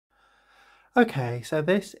Okay, so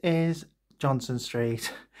this is Johnson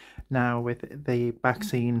Street now with the back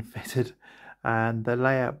scene fitted and the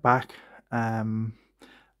layout back at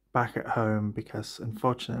home, because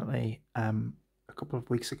unfortunately a couple of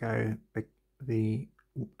weeks ago the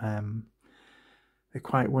um, the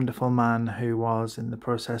quite wonderful man who was in the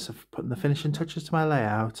process of putting the finishing touches to my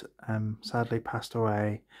layout sadly passed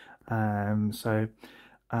away. So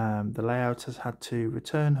the layout has had to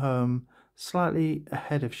return home slightly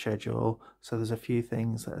ahead of schedule, so there's a few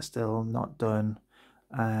things that are still not done.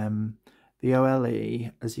 The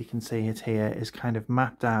OLE, as you can see it here, is kind of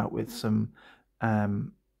mapped out with some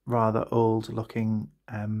rather old looking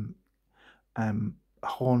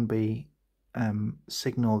Hornby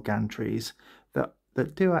signal gantries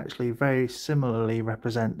that do actually very similarly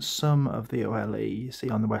represent some of the OLE you see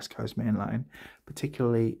on the West Coast Main Line,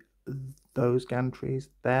 particularly those gantries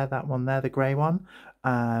there, that one there, the grey one.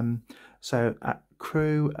 So at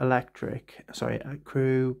Crewe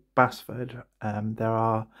Basford, there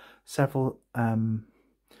are several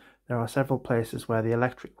places where the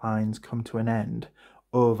electric lines come to an end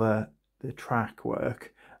over the track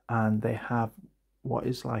work, and they have what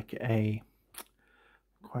is like a,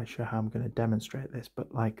 quite sure how I'm going to demonstrate this,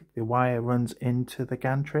 but like the wire runs into the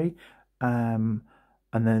gantry, and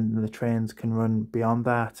then the trains can run beyond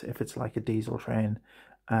that. If it's like a diesel train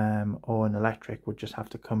or an electric, would just have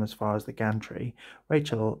to come as far as the gantry.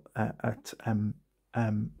 Rachel at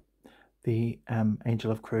the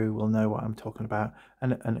Angel of Crewe will know what I'm talking about,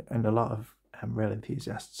 and a lot of rail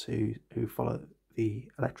enthusiasts who follow the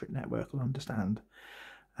electric network will understand.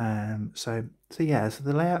 So yeah, so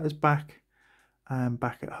the layout is back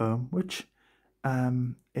at home, which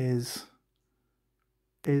is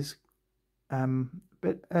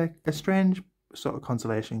but a strange sort of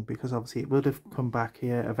consolation, because obviously it would have come back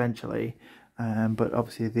here eventually, but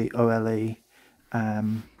obviously the OLE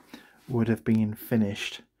would have been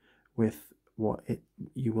finished with what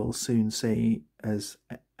you will soon see as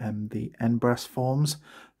the end-brass forms.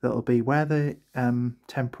 That'll be where the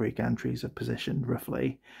temporary gantries are positioned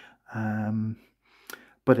roughly,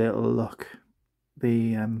 but it'll look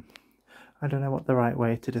I don't know what the right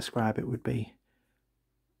way to describe it would be.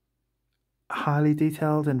 Highly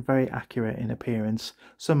detailed and very accurate in appearance.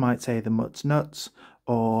 Some might say the mutt's nuts,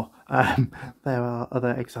 or there are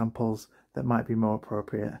other examples that might be more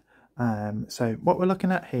appropriate. So what we're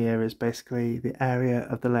looking at here is basically the area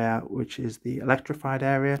of the layout which is the electrified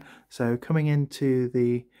area. So coming into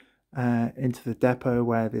the depot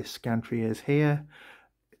where this gantry is here,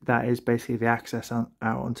 that is basically the access out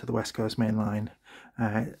onto the West Coast Main Line.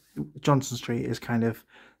 Johnson Street is kind of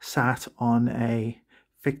sat on a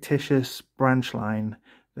fictitious branch line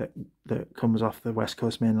that comes off the West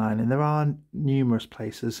Coast Main Line, and there are numerous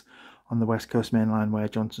places on the West Coast Main Line where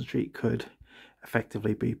Johnson Street could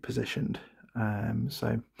effectively be positioned.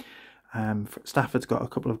 Stafford's got a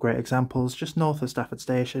couple of great examples. Just north of Stafford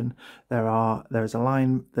Station, there is a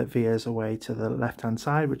line that veers away to the left-hand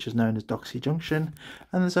side, which is known as Doxey Junction,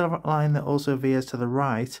 and there's a line that also veers to the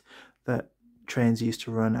right that trains used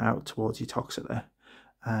to run out towards Uttoxeter.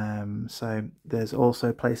 So there's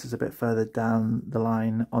also places a bit further down the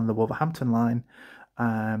line on the Wolverhampton line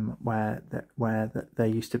where there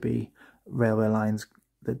used to be railway lines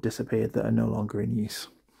that disappeared that are no longer in use.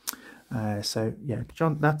 So yeah,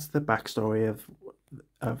 that's the backstory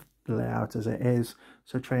of the layout as it is.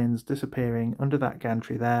 So trains disappearing under that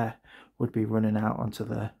gantry there would be running out onto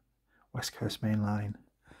the West Coast Main Line.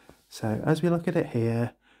 So as we look at it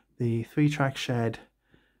here, the 3-track shed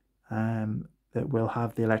that will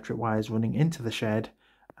have the electric wires running into the shed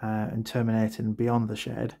and terminating beyond the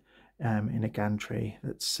shed in a gantry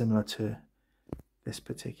that's similar to this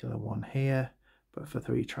particular one here, but for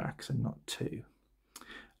 3 tracks and not 2.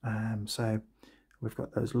 So we've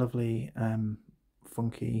got those lovely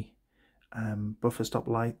funky buffer stop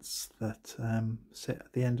lights that sit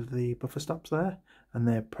at the end of the buffer stops there, and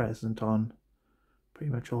they're present on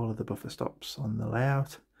pretty much all of the buffer stops on the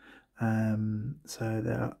layout. So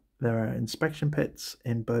there are inspection pits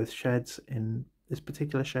in both sheds. In this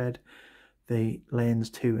particular shed, the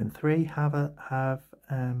lanes 2 and 3 have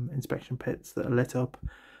inspection pits that are lit up,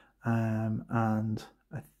 and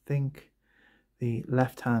I think the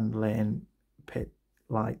left-hand lane pit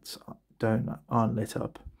lights aren't lit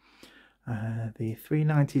up. The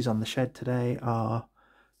 390s on the shed today are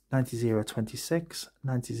 90-026,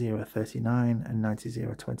 90-039 and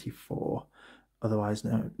 90-024, otherwise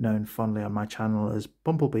known fondly on my channel as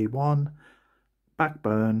Bumblebee 1,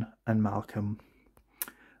 Backbone and Malcolm.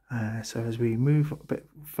 So as we move a bit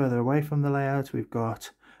further away from the layout, we've got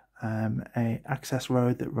a access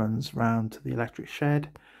road that runs round to the electric shed,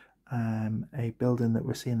 a building that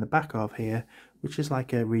we're seeing the back of here, which is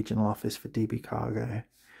like a regional office for DB Cargo.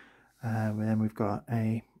 And then we've got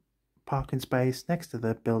a parking space next to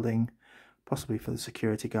the building, possibly for the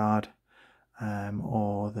security guard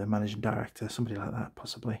or the managing director, somebody like that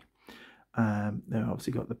possibly. They've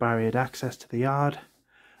obviously got the barriered access to the yard.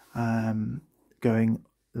 Going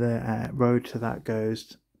the road to that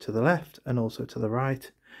goes to the left and also to the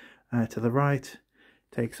right. To the right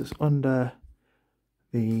takes us under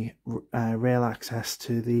the rail access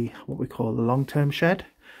to the what we call the long-term shed,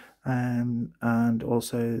 and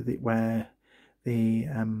also where the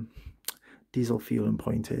diesel fueling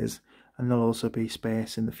point is, and there'll also be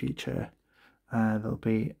space in the future. There'll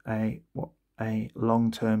be a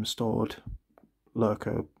long-term stored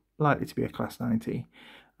loco, likely to be a Class 90,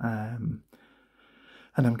 and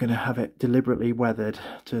I'm going to have it deliberately weathered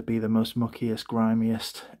to be the most muckiest,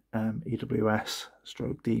 grimiest EWS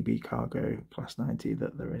stroke DB Cargo Class 90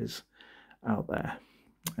 that there is out there.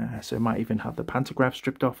 So it might even have the pantograph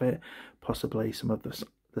stripped off it, possibly some of the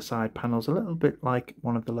side panels, a little bit like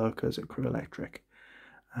one of the locos at Crewe Electric.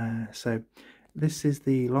 So this is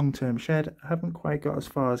the long-term shed. I haven't quite got as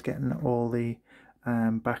far as getting all the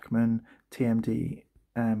Bachmann TMD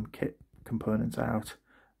kit components out,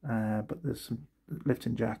 but there's some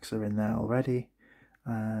lifting jacks are in there already,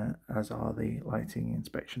 as are the lighting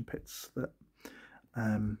inspection pits that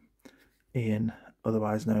Ian,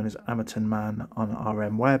 otherwise known as Amerton Man on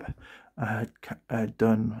RM Web, had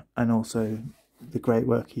done, and also the great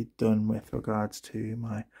work he'd done with regards to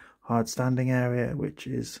my hard standing area, which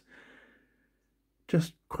is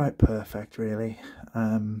just quite perfect really.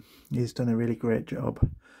 He's done a really great job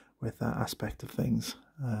with that aspect of things.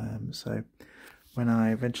 So when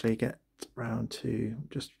I eventually get round to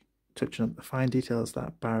just touching up the fine details,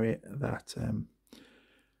 that barrier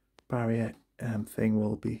thing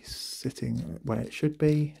will be sitting where it should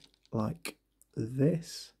be, like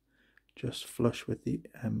this, just flush with the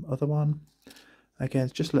other one. Again,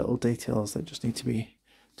 it's just little details that just need to be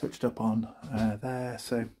touched up on there.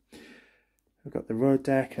 So we've got the road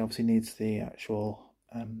deck, it obviously needs the actual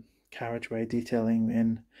carriageway detailing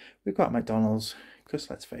in. We've got McDonald's, because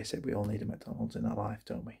let's face it, we all need a McDonald's in our life,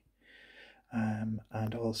 don't we?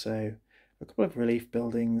 And also a couple of relief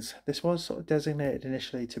buildings. This was sort of designated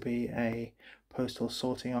initially to be a postal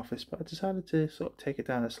sorting office, but I decided to sort of take it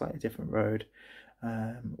down a slightly different road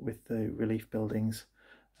with the relief buildings,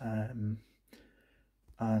 and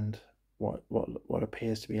what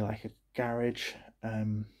appears to be like a garage.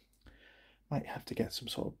 Might have to get some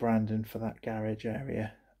sort of branding for that garage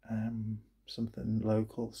area, something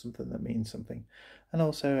local, something that means something, and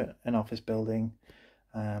also an office building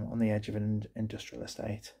on the edge of an industrial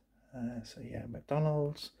estate. So yeah,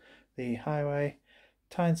 McDonald's, the highway,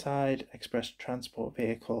 Tyneside express transport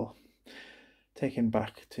vehicle, taken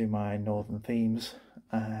back to my northern themes,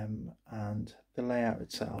 and the layout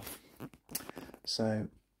itself. So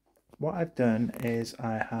what I've done is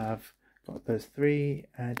I have got those 3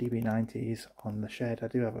 DB90s on the shed. I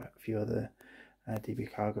do have a few other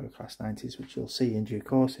DB Cargo Class 90s, which you'll see in due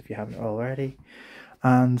course if you haven't already.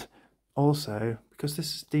 And also, because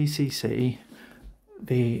this is DCC,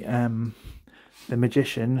 the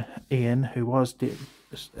magician Ian, who was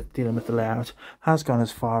dealing with the layout, has gone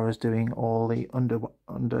as far as doing all the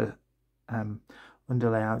under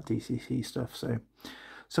layout DCC stuff. So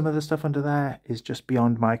some of the stuff under there is just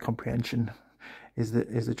beyond my comprehension, is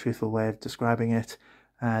the truthful way of describing it.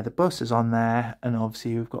 The bus is on there, and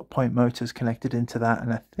obviously we've got point motors connected into that,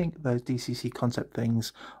 and I think those DCC concept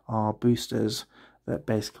things are boosters that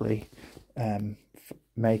basically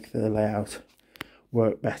make the layout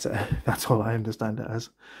work better. That's all I understand it as.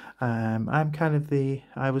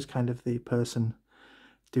 I was kind of the person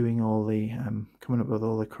doing all the coming up with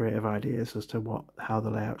all the creative ideas as to how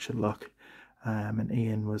the layout should look, and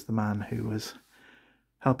Ian was the man who was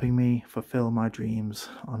helping me fulfill my dreams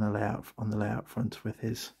on the layout front with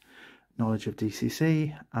his knowledge of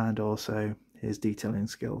DCC and also his detailing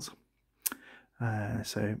skills.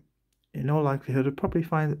 So in all likelihood, I'd probably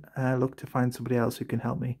look to find somebody else who can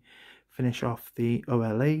help me finish off the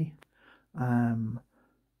OLE.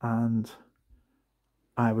 And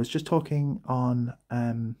I was just talking on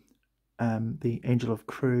the Angel of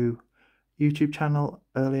Crewe YouTube channel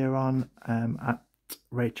earlier on at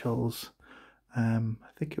Rachel's, I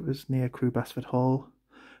think it was near Crewe Basford Hall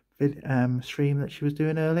stream that she was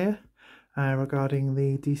doing earlier regarding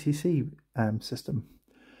the DCC system,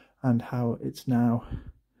 and how it's now,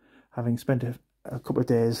 having spent a couple of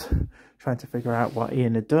days trying to figure out what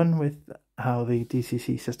Ian had done with how the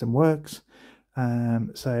DCC system works.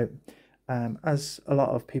 So As a lot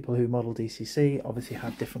of people who model DCC obviously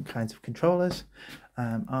have different kinds of controllers,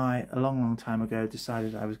 I, a long time ago,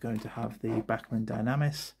 decided I was going to have the Bachmann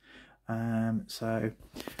Dynamis. So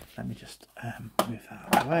let me just move that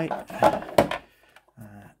out of the way.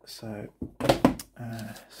 So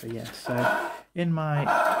in my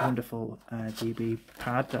wonderful DB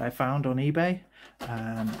pad that I found on eBay,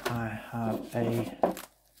 I have a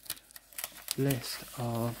list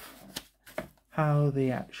of how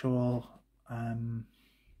the actual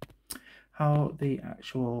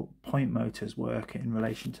point motors work in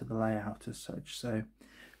relation to the layout as such. So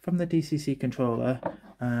from the DCC controller,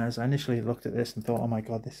 as I initially looked at this and thought, oh my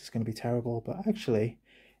god, this is going to be terrible, but actually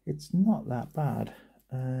it's not that bad.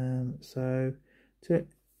 So to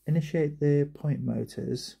initiate the point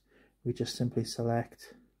motors, we just simply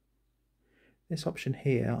select this option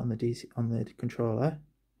here on the controller,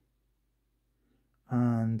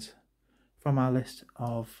 and from our list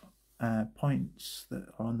of points that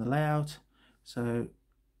are on the layout, so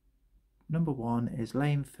number 1 is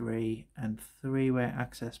lane 3 and 3-way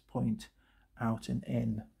access point out and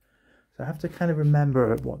in. So I have to kind of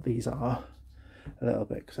remember what these are a little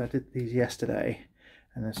bit, because I did these yesterday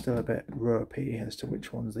and they're still a bit ropey as to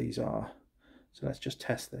which ones these are. So let's just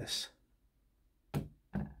test this. I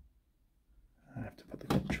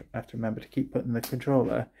have to remember to keep putting the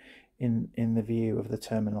controller in the view of the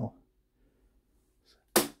terminal.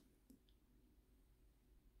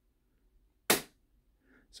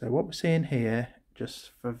 So what we're seeing here,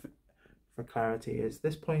 just for clarity, is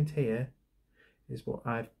this point here is what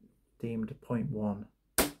I've deemed point 1,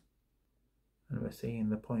 and we're seeing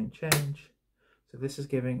the point change. So this is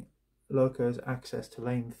giving locos access to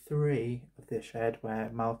lane 3 of the shed where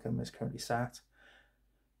Malcolm is currently sat,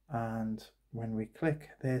 and when we click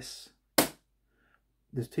this,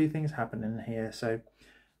 there's 2 things happening here. So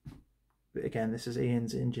again, this is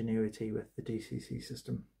Ian's ingenuity with the DCC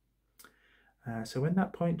system. So when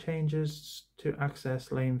that point changes to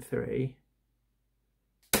access lane 3,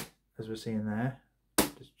 as we're seeing there,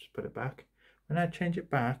 just put it back. When I change it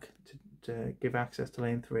back to give access to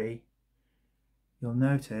lane 3, you'll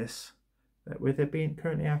notice that with it being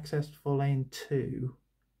currently accessed for lane 2,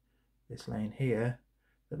 this lane here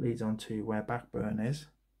that leads on to where backburn is,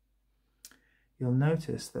 you'll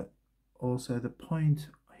notice that also the point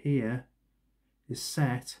here is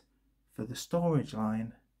set for the storage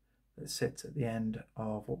line that sits at the end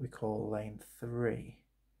of what we call lane 3,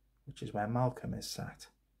 which is where Malcolm is sat.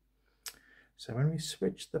 So when we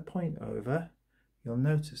switch the point over, you'll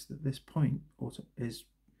notice that this point also is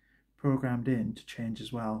programmed in to change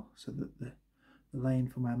as well, so that the lane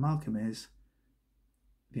from where Malcolm is,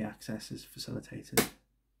 the access is facilitated.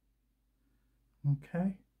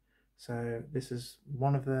 Okay, so this is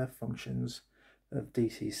one of the functions of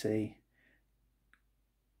DCC,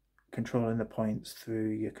 controlling the points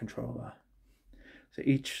through your controller. So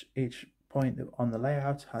each point on the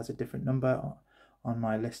layout has a different number on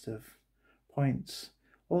my list of points.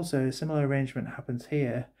 Also, a similar arrangement happens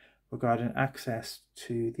here regarding access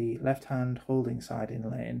to the left-hand holding siding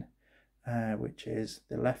lane, which is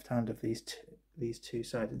the left hand of these two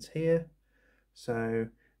sidings here. So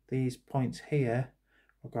these points here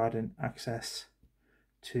regarding access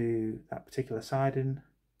to that particular siding,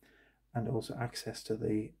 and also access to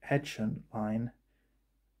the head shunt line,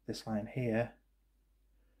 this line here,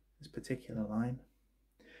 this particular line.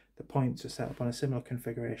 The points are set up on a similar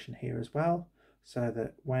configuration here as well, so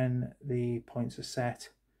that when the points are set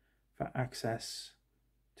for access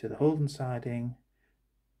to the Holden siding,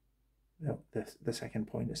 the second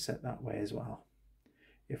point is set that way as well.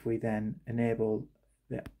 If we then enable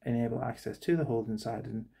access to the Holden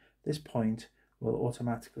siding, this point will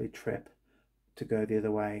automatically trip to go the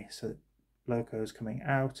other way, so that locos coming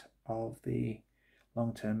out of the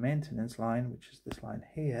long-term maintenance line, which is this line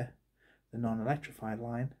here, the non-electrified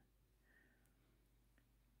line,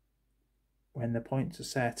 when the points are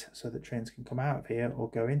set so that trains can come out of here or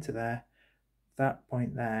go into there, that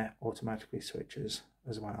point there automatically switches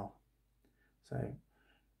as well. So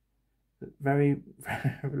very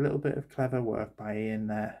little bit of clever work by Ian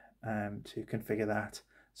there to configure that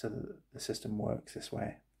so that the system works this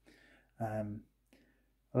way.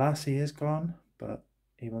 Alas, he is gone, but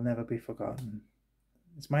he will never be forgotten.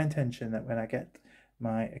 It's my intention that when I get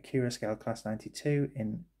my Akira scale class 92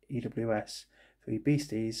 in EWS 3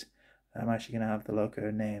 Beasties, I'm actually going to have the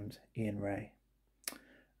loco named Ian Ray,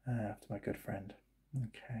 after my good friend.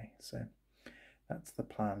 Okay, so that's the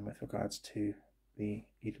plan with regards to the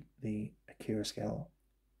Akira scale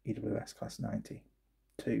EWS class 92.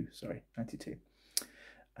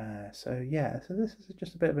 So yeah, so this is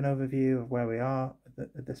just a bit of an overview of where we are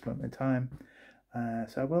at this moment in time.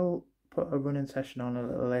 So I will put a running session on a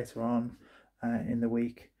little later on in the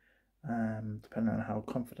week, depending on how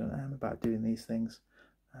confident I am about doing these things.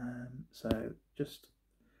 So just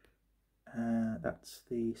that's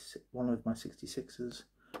the one of my 66s,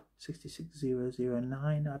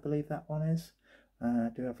 66009, I believe that one is. I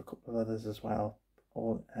do have a couple of others as well,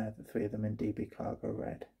 all the 3 of them in DB Cargo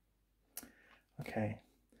Red. Okay,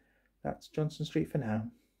 that's Johnson Street for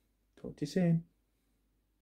now. Talk to you soon.